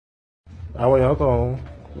àwọn èèyàn kan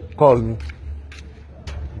call mi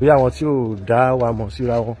bí àwọn tí ò dá wa mọ̀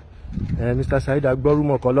síra wọn Mr. Saheed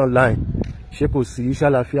agbọ́rúmọ̀ kan online ṣé kò sí iṣẹ́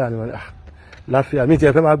àlàáfíà ni wọ́n láfíà mi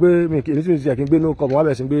tiẹ̀ fẹ́ máa gbé mi tí mi ti jẹ́ kí n gbé no call mo wá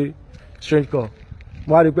bẹ̀ sí gbé strange call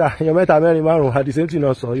mo wá rí pé èèyàn mẹ́ta mẹ́rin márùn-ún at the same thing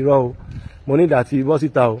náà sọ irọ́ o mo ní ìdàtí bọ́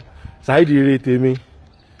síta o Saheed ire tèmi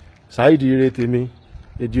Saheed ire tèmi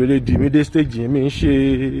èdè olè dì mí dé stage mi ń ṣe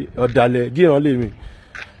ọ̀dàlẹ̀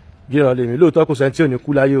gíran lèmi lóòótọ́ kò sẹ́ni tí ò ní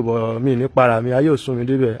kú láyé bọ̀ mí ní para mi ayé ò sún mi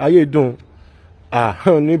débẹ̀ ayé dùn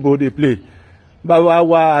níbo dey play báwa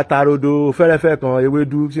wá àtàròdò fẹ́rẹ́fẹ́ kan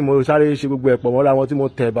ewédú tí mo sáré ṣe gbogbo ẹ̀pọ̀ mọ́ra wọn tí mo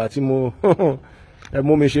tẹ̀bà tí mo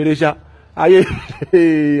mú mi ṣeré ṣá ayé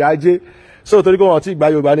ajé so torí pé wọn ti gba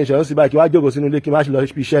Yorùbá nation sí báyìí kí wá jókòó sínú ilé kí n má ṣe lọ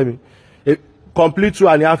fi iṣẹ́ mi complete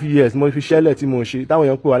 2.5 years mo fi ṣẹlẹ̀ tí mo ṣe táwọn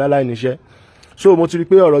èèyàn pè wá láláì níṣẹ́ so mo ti rí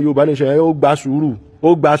pé ọ̀rọ̀ Yorùbá nation yẹn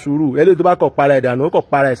ó gba sùúrù eléyìí tó bá kọ̀ para ẹ̀ dànù ó kọ̀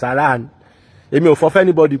para ẹ̀ sára ni èmi ò fọ́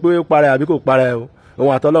anybody pé ó para ẹ̀ àbí kò para ẹ̀ o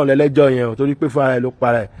òun àtọ́lọ́run lẹ́lẹ́jọ́ yẹn o torí pé fún ara ẹ̀ ló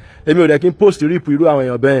para ẹ̀ èmi ò dẹ̀ kí n post rip irú àwọn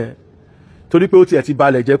èèyàn bẹ́ẹ̀ torí pé ó tiẹ̀ ti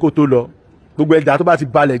balẹ̀ jẹ́ kó tó lọ gbogbo ẹ̀dá tó bá ti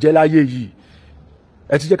balẹ̀ jẹ́ láyé yìí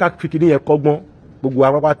ẹ ti jẹ́ ká fi kíní yẹn kọ́gbọ́n gbogbo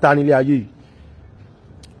apápátá nílé ayé yìí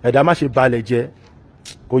ẹ̀dá má ṣe balẹ̀ jẹ́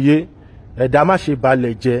kò yé ẹ̀dá má ṣe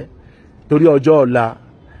balẹ̀ jẹ́ torí ọjọ́ ọ̀la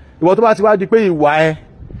ìwọ tó bá ti wá di pé ìwà ẹ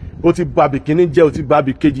ó ti babì kíní jẹ́ ó ti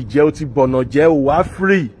babì kejì jẹ́ ó ti bọ̀nà jẹ́ ó wá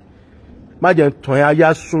free má jẹ́ tàn ẹ́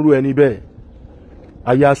ayá súnrú ẹni bẹ́ẹ̀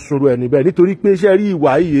ayá súnrú ẹni bẹ́ẹ̀ nítorí pé iṣẹ́ rí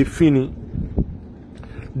ìwà yìí fín ni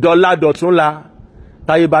dọ́là dọ̀túnla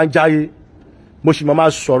táyé bá ń jáyé mo sì máa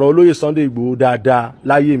sọ̀rọ̀ olóyè Sunday Igboho dáadáa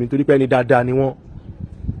láyé mi torí pé ẹni dáadáa ni wọ́n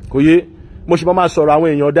kò yé mo sì máa sọ̀rọ̀ àwọn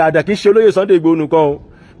èèyàn dáadáa kì í ṣe olóyè Sunday Igboho nìkan o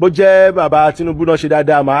bó jẹ́ bàbá Tinubu náà ṣe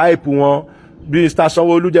dáadáa máa hype wọn bí Mr.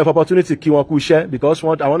 Sanwó-Olú jẹ́ opportunity kí wọ́n kú iṣẹ́ because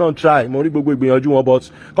àwọn náà try mo rí gbogbo ìgbìyànjú wọn but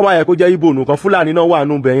kọ́ máa yẹ kó jẹ́ Ìgbò nìkan Fúlàní náà wà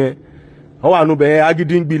nù bẹ̀yẹn wọ́n wà nù bẹ̀yẹn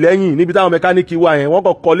Agídíngbì lẹ́yìn níbi táwọn mẹkáníìkì wà yẹn wọ́n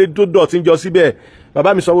kọ́ kọ́lé tó dọ̀tí ń jọ síbẹ̀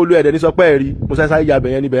bàbá mi Sanwó-Olú ẹ̀dẹ̀ ní sọ pé ẹ̀rí mo sáré ya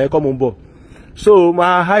bẹ̀yẹn níbẹ̀ kọ́ mo ń bọ̀ so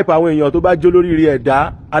máa hype àwọn èèyàn tó bá jó lóríire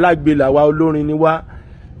ẹ̀dá alágbèlà wa olórin ni wá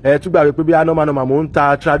tún gbà pé bí anọ́mọ́nọ́mọ́ mò ń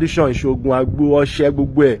ta tradition ìṣògùn àgbo ọṣẹ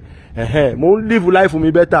gbogbo ẹ̀ mò ń live life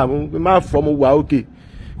mi better mo má fọ́ mo wà okay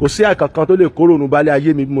kò sí àkànkan tó lè kórónù balẹ̀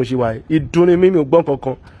ayé mi bí mo ṣe wà ìdùnnú mi ò gbọ́n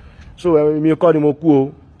kankan so èmi kọ́ ni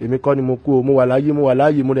mo kú o mo wà láyé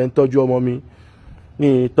mo dẹ̀ ń tọ́jú ọmọ mi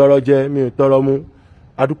mi ì tọrọ jẹ mi ì tọrọ mu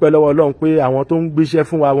adúpẹ́ lọ́wọ́ Ọlọ́run pé àwọn tó ń gbéṣẹ́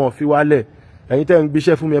fún wa wọn fi wálẹ̀ ẹ̀yin tẹ́ ń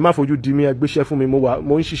gbéṣẹ́ fún mi ẹ má fojú di mi ẹ gbéṣẹ́ fún mi mo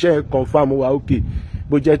ń ṣiṣẹ́ confam mo wà okay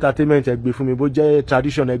bó jẹ́ entertainment ẹ gbé fún mi bó jẹ́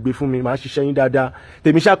tradition ẹ gbé fún mi máa ṣiṣẹ́ yín dáadáa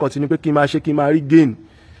tèmi ṣàkọ̀tì ni pé kí n máa ṣe kí n máa rí gain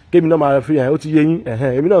kémi náà máa fi hàn ó ti yé yín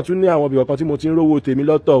èmi náà tún ní àwọn ibì kan tí mo ti ń rówó tèmi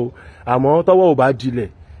lọ́tọ̀ o àmọ́ tọ́wọ́ ò bá dilẹ̀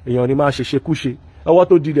èèyàn ni máa ṣèṣekúṣe ọwọ́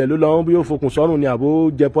tó dilẹ̀ ló lọ́wọ́ bí ó fokùn sọ́rùn ni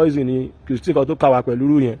àbó jẹ poison ni kìrìsìtì kan tó kà wá pẹ̀lú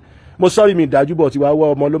rú yẹn mo sọ́rí mi ìdájú bọ̀ tí wàá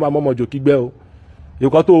wọ́ ọmọ ló máa mọ́mọ́ jò kígbẹ́ o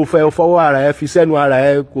ìkan tó fẹ́ fọwọ́ ara ẹ fi sẹ́nu ara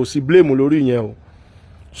ẹ kò sí blame lórí yẹn o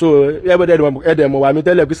so ẹ̀dẹ̀ mọ̀ wá mi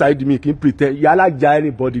tẹ́lẹ̀ pé Saheed mi kì í pretend yálà já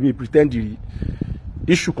anybody mi pretend rí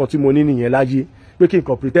issue kan tí mo ní nìyẹn láyé pé kí n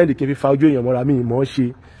kàn pretend kí n fi fa ojú èèyàn mọ́ra mi ìmọ̀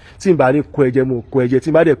ṣe tí n bá ní kó ẹ̀jẹ̀ mo kó ẹ̀jẹ̀ tí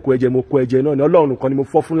n bá dẹ̀ kó ẹ̀jẹ̀ mo kó ẹ̀jẹ̀ náà ni Ọlọ́run kan ni mo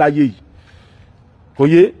fọ́ fún láyé yìí kò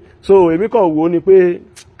yé so èmi kàn wò ó ni pé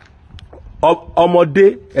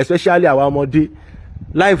ọmọdé especially àwa ọmọdé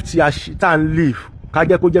life tí a ń live ká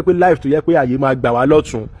jẹ́ kó jẹ́ pé life tó yẹ pé àyè máa gbà wá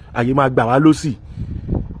lọ́tún àyè máa gbà wá lọ́sì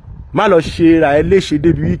má lọ ṣe ra ẹ léṣe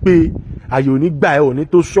débi wípé àyè ò ní gbà ẹ ò ní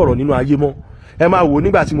tó sọ̀rọ̀ nínú ayé mọ́ ẹ máa wò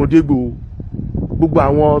nígbà tí mo dé gbogbo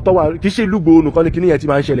àwọn tọ́wà kì í ṣe ìlú Ìgbòho nìkan ní kíní yẹn ti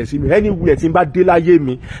máa ń ṣẹlẹ̀ sí mi anywhere tí n bá dé láyé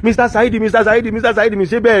mi Mr. Saheed mi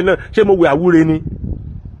ṣé bẹ́ẹ̀ náà ṣé mo wẹ̀ àwúre ni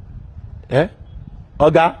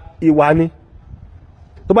ọ̀gá ìwà ni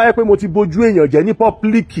tó bá yẹ pé mo ti bójú èèyàn jẹ́ ní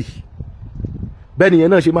pọ́pílíkì bẹ́ẹ̀ nìyẹn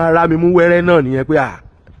náà ṣe máa rá mi mú wẹ́rẹ́ náà nìyẹn pé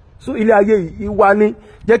so ilé ayé ìwà ni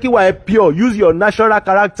jẹ́ kí wà ẹ pure use your natural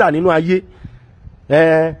character nínú ayé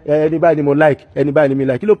ẹni báyìí ni mo like ẹni báyìí ni mi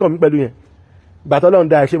like kí ló kàn mí pẹ̀lú yẹn gbàtọ́ lọ́n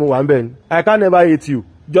da ẹ̀ ṣé mo wà ń bẹ̀ ni I can never hate you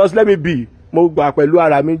just let me be mo wà pẹ̀lú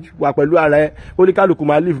ara mi wà pẹ̀lú ara ẹ oníkálukú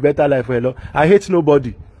máa live better life ẹ lọ I hate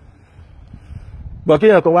nobody bọ̀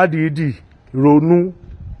kéèyàn kan wá dìídì ronú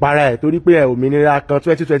para ẹ̀ torí pé ẹ̀ òmìnira kan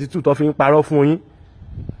 2022 tó fi ń parọ́ fún yín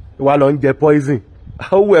wà lọ ń jẹ poison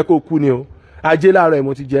owó ẹ kó kú ni o ajé láàárọ̀ ẹ̀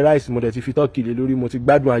mo ti jẹ rice mo dẹ̀ ti fi tọ́kì lé lórí mo ti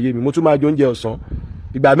gbádùn ayé mi mo tún máa jẹ oúnjẹ ọ̀sán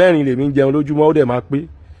ìgbà 4 lèmi ń jẹun lójúmọ́ ó dẹ̀ máa pé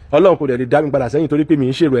Ọlọ́run kò dẹ̀ lè dá mi padà sẹ́yìn torí pé mi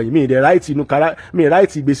ń ṣèrò ẹ̀yìn mi ì dẹ̀ ráìtì inú kára mi ì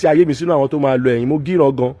ráìtì ìgbésí ayé mi sínú àwọn tó máa lo ẹ̀yìn mo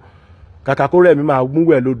gíran gan kàkà kó rẹ̀ mi máa mú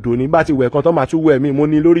wẹ̀ lódò ní bá ti wẹ̀ kan tó máa tún wẹ̀ mi mo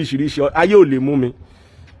ní lóríṣiríṣi ayé ò lè mú mi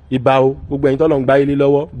ìbá o gbogbo ẹ̀yin tọ́lọ̀ ń gbá ilé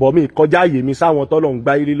lọ́wọ́ bọ̀ mi kọjá àyè mi sáwọn tọ́lọ̀ ń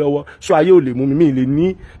gbá ilé lọ́wọ́ so ayé ò lè mú mi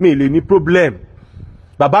mi ì lè ní problem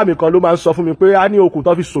bàbá mi kan ló máa ń sọ fún mi pé a ní okùn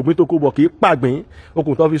tó fi sògbín tó kó bọ̀ kì í pàgbín,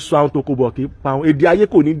 okùn tó fi sọ àwọn tó kó bọ̀ kì í pa àwọn. Èdè ayé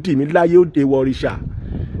kò ní dì mí láyé òde wọ̀rìṣà.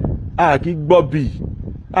 A kì í gbọ́ bì.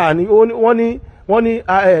 Wọ́n ní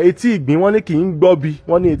etí ìgbín wọ́n ní kì í gbọ́ bì,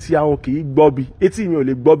 wọ́n ní etí àwọn kì í gbọ́ bì. Etí mi ò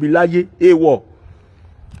lè gbọ́ bì láyé, èèwọ̀.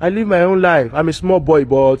 I live my own life. I'm a small boy,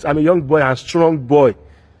 but I'm a young boy and strong boy.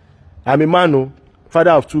 I'm a man,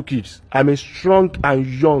 father of 2 kids. I'm a strong and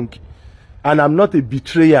young, and I'm not a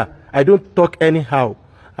betrayer. I don't talk anyhow.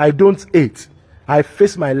 I don't hate. I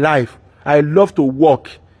face my life. I love to work.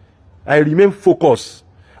 I remain focused.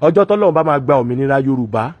 Ọjọ́ tọ́lọ́run bá máa gba òmìnira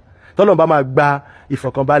Yorùbá, tọ́lọ́run bá máa gba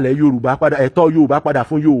ìfọ̀kànbalẹ̀ Yorùbá padà, ẹ̀tọ́ Yorùbá padà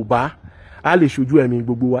fún Yorùbá, a lè ṣojú ẹ̀mí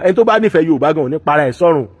gbogbo wa. Ẹni tó bá nífẹ̀ẹ́ Yorùbá gan ò ní para ẹ̀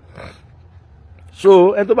sọ́run.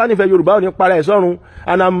 So ẹni tó bá nífẹ̀ẹ́ Yorùbá ò ní para ẹ̀ sọ́run.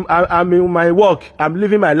 And I'm in my work. I'm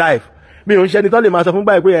living my life. Mi ò ń ṣe ẹni tó lè máa sọ fún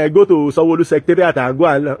báyìí pé go to Sanwó-Olú secretariat and go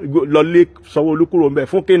and lọ lé Sanwó-Olú kúrò ń bẹ̀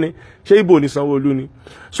fún kíni, ṣé ibo ni Sanwó-Olú ni.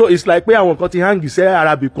 So it's like pé àwọn kan ti hang sẹ́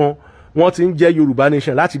Arabi kan, wọ́n ti ń jẹ́ Yorùbá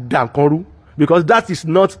nation láti dà nǹkan rú, because that is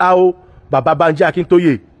not how Baba Banji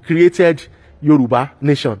Akintoye created Yorùbá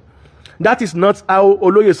nation. That is not how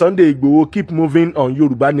Olóyè Sunday Igboho keep moving on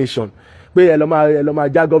Yorùbá nation. Pé ẹ lọ máa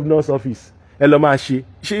já governor's office, ẹ lọ máa ṣe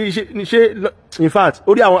in fact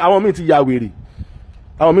orí àwọn míì ti ya wèrè.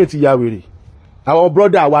 Àwọn míì ti ya wèrè. Àwọn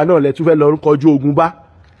brother wa náà lẹ tún fẹ́ lọ kọjú ogun bá.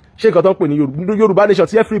 Ṣé nǹkan tó ń pè ní Yorùbá nation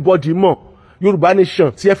tí everybody mọ̀, Yorùbá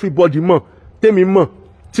nation tí everybody mọ̀, tèmi mọ̀,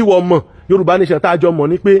 tí wọ́n mọ̀, Yorùbá nation tá a jọ mọ̀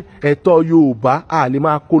ní pé ẹ̀tọ́ Yorùbá a lè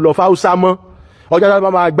máa kó lọ fáúsá mọ́. Ọjọ́ tá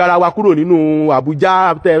a máa gbára wa kúrò nínú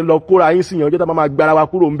Àbújá tẹ́ lọ kóra yín sí yẹn, ọjọ́ tá a máa gbára wa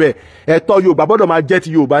kúrò ńbẹ̀. Ẹ̀tọ́ Yorùbá gbọ́dọ̀ máa jẹ́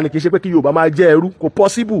ti Yorùbá ni, kì í ṣe pé kí Yorùbá máa jẹ́ ẹrú, kò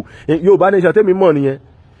possible. Yorùbá nation tèmi mọ̀ nìyẹn.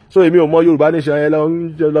 So èmi ò mọ̀ Yorùbá nation, ẹ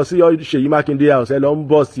lọ sí Ṣèyí Mákindé house, ẹ lọ ń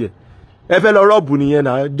bọ̀ sí ẹ. Ẹ fẹ́ lọ rọ́ọ̀bù nìyẹn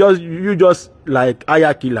náà, you just like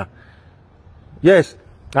aya killer. Yes,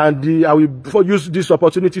 and I will use this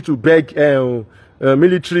opportunity to beg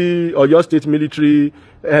military, Oyo State military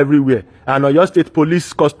everywhere, and Oyo State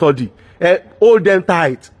police custody. Hold them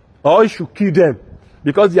tight, or you should kill them,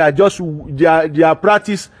 because they are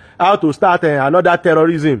practice how to start another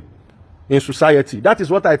terrorism in society. That is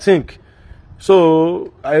what I think.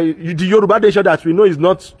 So the Yoruba nation that we know is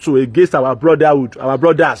not to against our brotherhood, our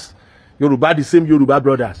brothers. Yoruba, the same Yoruba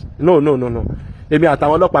brothers. No. Èmi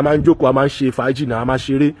àtàwọn ọlọ́pàá máa ń jókòó, a máa ń ṣe fàájì náà, a máa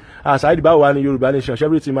ṣeré. Saheed báwo wà ní Yoruba nation,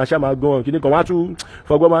 everything máa ṣá máa go on. Kìíní kan wá tún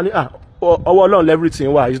fọgbọ́n máa ní ọwọ́ Ọlọ́run everything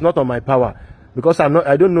wà. It's not on my power, because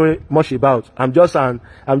I don't know much about. I'm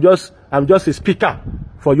just a speaker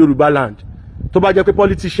for Yoruba land. Tó bá jẹ́ pé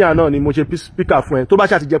politician náà ni mo ṣe speaker fún ẹ, tó bá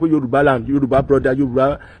ṣáà ti jẹ́ pé Yorùbá land, Yorùbá brother,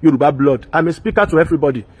 Yorùbá blood, I'm a speaker to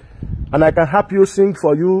everybody, and I can help you, sing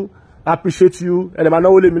for you, appreciate you. Ẹ lè máa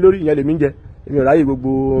náwó lé mi lórí, ìyẹn lèmi ń jẹ. Èmi ò ráyè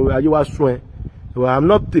gbogbo ayé wá sún ẹ. So I'm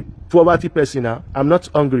not a poverty person now. I'm not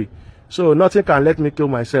hungry, so nothing can let me kill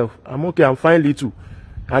myself. I'm okay. I'm fine, little.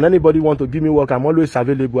 And anybody want to give me work, I'm always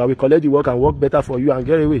available. I will collect the work and work better for you and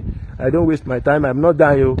get away. I don't waste my time. I'm not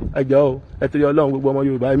dying, yo. I go. Ẹ tẹ̀lé Ọlọ́run gbogbo ọmọ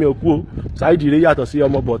Yorùbá. Èmi ò kú o. Saheed ire yàtọ̀ sí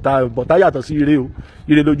ọmọ bọ̀tá yàtọ̀ sí ire o.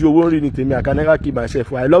 Ire lójú owó ń rí ni tèmi. I can never keep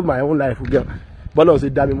myself. I love my own life, girl. Bọ́lá ò ṣe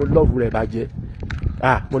dá mi, mo love rẹ̀ bàjẹ́.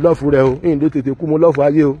 Mo love rẹ̀ o. Ìyìn ló tètè kú, mo love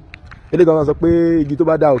ayé o. Ilé kan sọ pé igi tó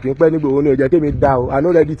bá dá òkè ń pẹ́ nígbà òun ni ò jẹ́ kémi dá o. I'm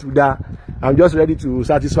not ready to die. I'm just ready to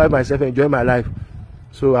satisfy myself and enjoy my life.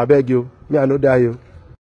 So I beg you, me I no die o.